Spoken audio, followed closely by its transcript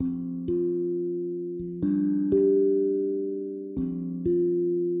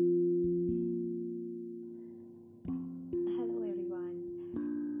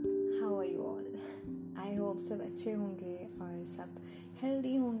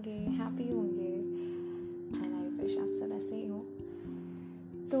होंगे, हैप्पी होंगे and I wish आप सब ऐसे ही हो।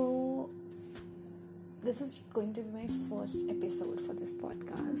 तो this is going to be my first episode for this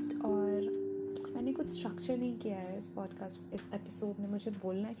podcast और मैंने कुछ स्ट्रक्चर नहीं किया है इस पॉडकास्ट, इस एपिसोड में मुझे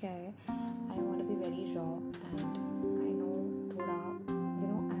बोलना क्या है। I want to be very raw and I know थोड़ा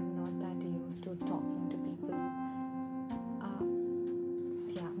I am not that used to talking to people.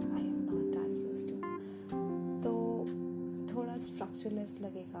 I am not that used to, तो थोड़ा स्ट्रक्चरलेस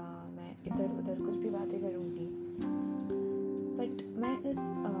लगेगा, मैं इधर उधर कुछ भी बातें करूँगी। बट मैं इस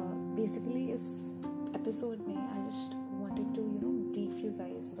बेसिकली इस एपिसोड में I just wanted to brief you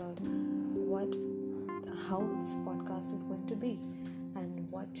guys about how this podcast is going to be and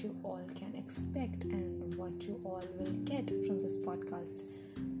what you all can expect and what you all will get from this podcast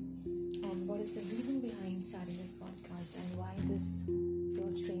and what is the reason behind starting this podcast and why this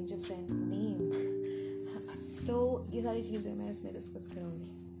your stranger friend name तो ये सारी चीज़ें मैं इसमें discuss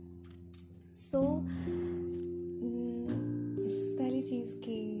करूँगी। सो पहली चीज़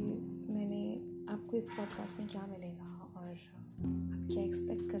कि मैंने आपको इस पॉडकास्ट में क्या मिलेगा और आप क्या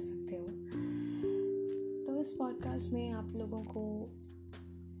एक्सपेक्ट कर सकते हो। तो इस पॉडकास्ट में आप लोगों को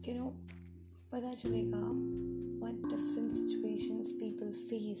पता चलेगा what different situations people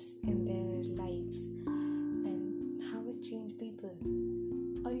face in their lives and how it changed people,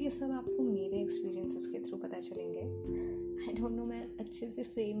 और ये सब आपको मेरे एक्सपीरियंसेस के थ्रू पता चलेंगे। आई डोंट नो मैं अच्छे से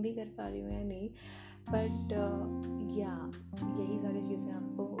फ्रेम भी कर पा रही हूँ या नहीं, बट यही सारी चीज़ें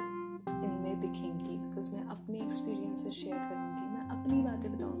आपको इनमें दिखेंगी बिकॉज मैं अपने एक्सपीरियंसेस शेयर करूँगी, मैं अपनी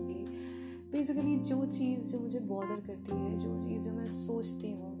बातें बताऊँगी। बेसिकली जो चीज़ जो मुझे बॉदर करती है, जो चीज़ जो मैं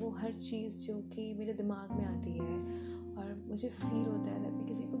सोचती हूँ, वो हर चीज़ जो कि मेरे दिमाग में आती है और मुझे फील होता है कि मैं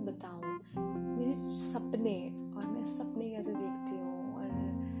किसी को बताऊँ, मेरे सपने और मैं सपने कैसे देखती हूँ और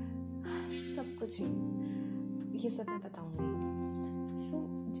सब कुछ ही ये सब मैं बताऊँगी। सो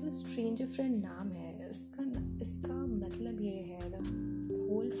जो स्ट्रेंजर फ्रेंड नाम है इसका मतलब ये है, the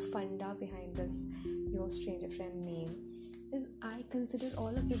whole funda behind this your stranger friend name is I consider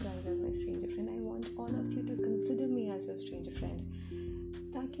all of you guys as my stranger friend. I want all of you to consider me as your stranger friend,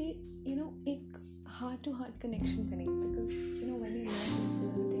 ताकि एक heart to heart connection बने। Because when you love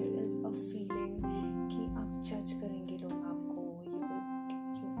people there is a feeling कि आप judge करेंगे लोग आपको,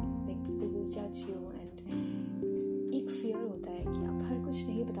 like people will judge you and एक fear होता है कि आप हर कुछ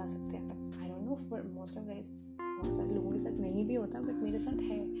नहीं बता सकते हैं। I don't know for most of guys, बहुत सारे लोगों के साथ नहीं भी होता, but मेरे साथ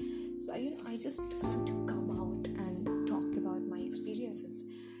है। So I just want to come out and talk about my experiences.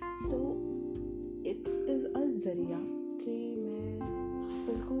 So it is a ज़रिया कि मैं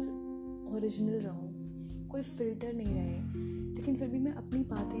बिल्कुल ओरिजिनल रहूँ, कोई फिल्टर नहीं रहे, लेकिन फिर भी मैं अपनी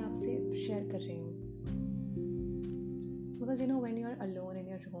बातें आपसे शेयर कर रही हूँ। Because when you are alone in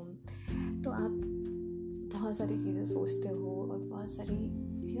your room, तो आप बहुत सारी चीज़ें सोचते हो और बहुत सारी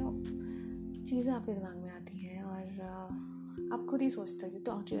चीज़ें आपके दिमाग में आती हैं और आप खुद ही सोचते हो, you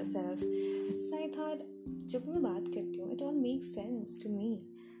talk to yourself. So I thought जब मैं बात करती हूँ it all make sense to me.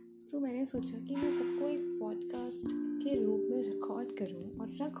 सो मैंने सोचा कि मैं सबको एक पॉडकास्ट के रूप में रिकॉर्ड करूँ और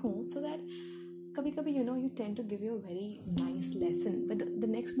रखूँ, सो दैट कभी कभी you tend to give you a very nice lesson but the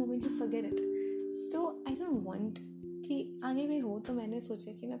next moment you forget it. So I don't want कि आगे भी हो, तो मैंने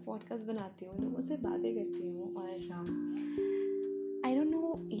सोचा कि मैं पॉडकास्ट बनाती हूँ, लोगों से बातें करती हूँ और आई डोंट नो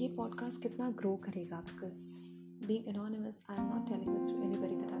ये पॉडकास्ट कितना ग्रो करेगा। Because being anonymous, I'm not telling this to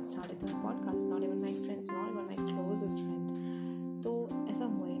anybody that I've started this podcast, not even my friends, not even my closest friend. तो ऐसा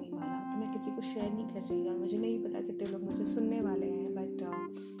होने नहीं वाला, तो मैं किसी को शेयर नहीं कर रही और मुझे नहीं पता कितने लोग मुझे सुनने वाले हैं, बट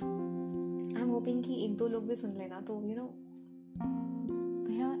आई एम होपिंग कि एक दो लोग भी सुन लेना, तो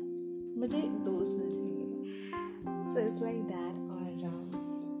भैया मुझे दोस्त मिल जाएंगे। सो इट्स लाइक दैट। और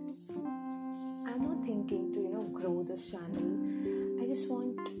I am not thinking to grow this channel. I just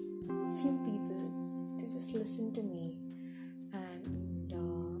want few people just listen to me and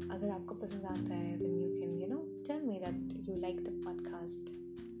अगर आपको पसंद आता है then you can tell me that you like the podcast.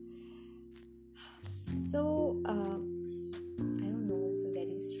 So I don't know, it's a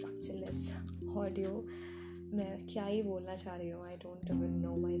very structureless audio. मैं क्या ही बोलना चाह रही हूँ, I don't even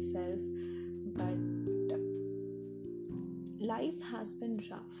know myself, but life has been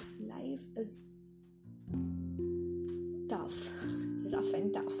rough. Life is tough, rough and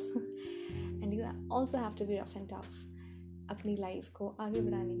tough. And you also have to be rough and tough अपनी life को आगे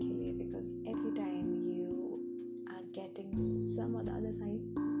बढ़ाने के लिए, because every time you are getting some of the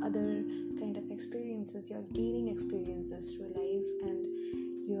other kind of experiences, you are gaining experiences through life and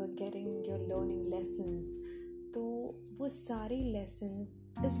you are you're learning lessons. तो वो सारे lessons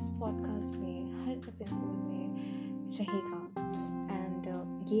इस podcast में हर एपिसोड में रहेगा। And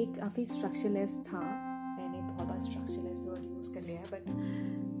ये काफ़ी structureless था, मैंने बहुत बार structureless word यूज़ कर लिया है, but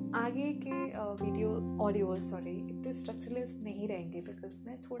आगे के वीडियो ऑडियो सॉरी इतने स्ट्रक्चरलेस नहीं रहेंगे, बिकॉज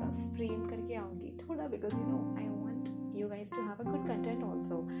मैं थोड़ा फ्रेम करके आऊँगी थोड़ा, because you know I want you guys to have a good content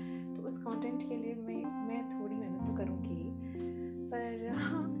also. तो उस कंटेंट के लिए मैं थोड़ी मेहनत तो करूँगी, पर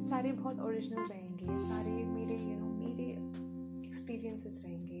हाँ सारे बहुत ओरिजिनल रहेंगे, सारे मेरे मेरे एक्सपीरियंसेस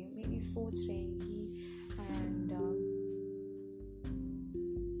रहेंगे, मेरी सोच रहेगी। एंड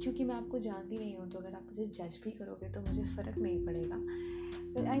क्योंकि मैं आपको जानती नहीं हूँ, तो अगर आप मुझे जज भी करोगे तो मुझे फ़र्क नहीं पड़ेगा।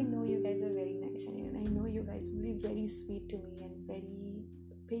 But I know you guys are very nice and I know you guys will be very sweet to me and very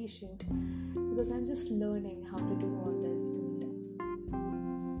patient, because I am just learning how to do all this and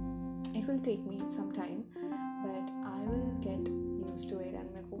it will take me some time, but I will get used to it and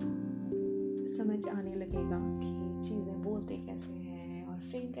मेरे को समझ आने लगेगा कि चीज़ें बोलते कैसे हैं और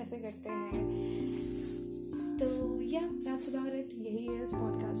फ्रेम कैसे करते हैं। तो yeah, that's about it. यही है इस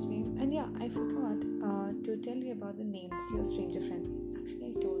podcast में. And yeah, I forgot to tell you about the names to your stranger friend. Actually,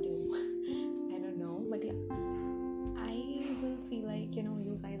 I told you. I don't know, but yeah, I will feel like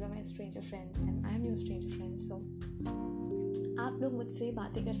you guys are my stranger friends and I'm your stranger friend. So आप लोग मुझसे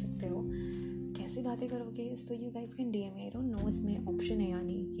बातें कर सकते हो. कैसे बातें करोगे? So you guys can DM me. I don't know इसमें ऑप्शन है या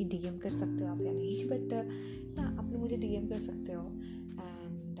नहीं कि DM कर सकते हो आप या नहीं, but yeah, आप लोग मुझे DM कर सकते हो.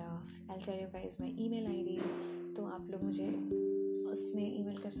 I'll tell you guys my email ID, तो आप लोग मुझे उसमें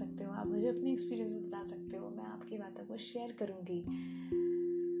ईमेल कर सकते हो, आप मुझे अपने एक्सपीरियंस बता सकते हो, मैं आपकी बातों को शेयर करूँगी.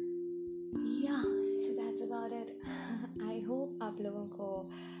 या so that's about it. I hope आप लोगों को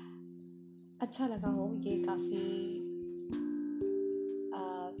अच्छा लगा हो ये काफ़ी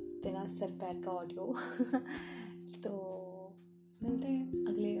बिना सर पैर का ऑडियो. तो मिलते हैं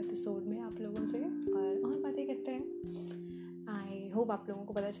अगले एपिसोड में आप लोगों से और बातें करते हैं. आई होप आप लोगों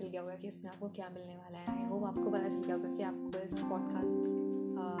को पता चल गया होगा कि इसमें आपको क्या मिलने वाला है. आई होप आपको पता चल गया होगा कि आपको इस पॉडकास्ट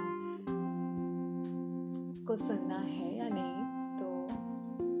को सुनना है या नहीं. तो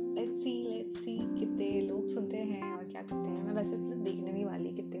लेट्स सी कितने लोग सुनते हैं और क्या करते हैं. मैं वैसे तो देखने नहीं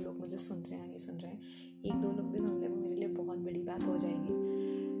वाली कितने लोग मुझे सुन रहे हैं या नहीं सुन रहे हैं. 1-2 लोग भी सुन ले वो मेरे लिए बहुत बड़ी बात हो जाएगी.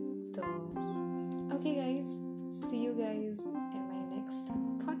 तो okay guys, see you guys in my next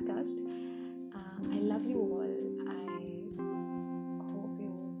podcast. I love you all.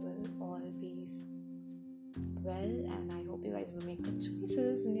 Well, and I hope you guys will make good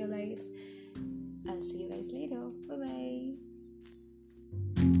choices in your lives. I'll see you guys later. Bye bye.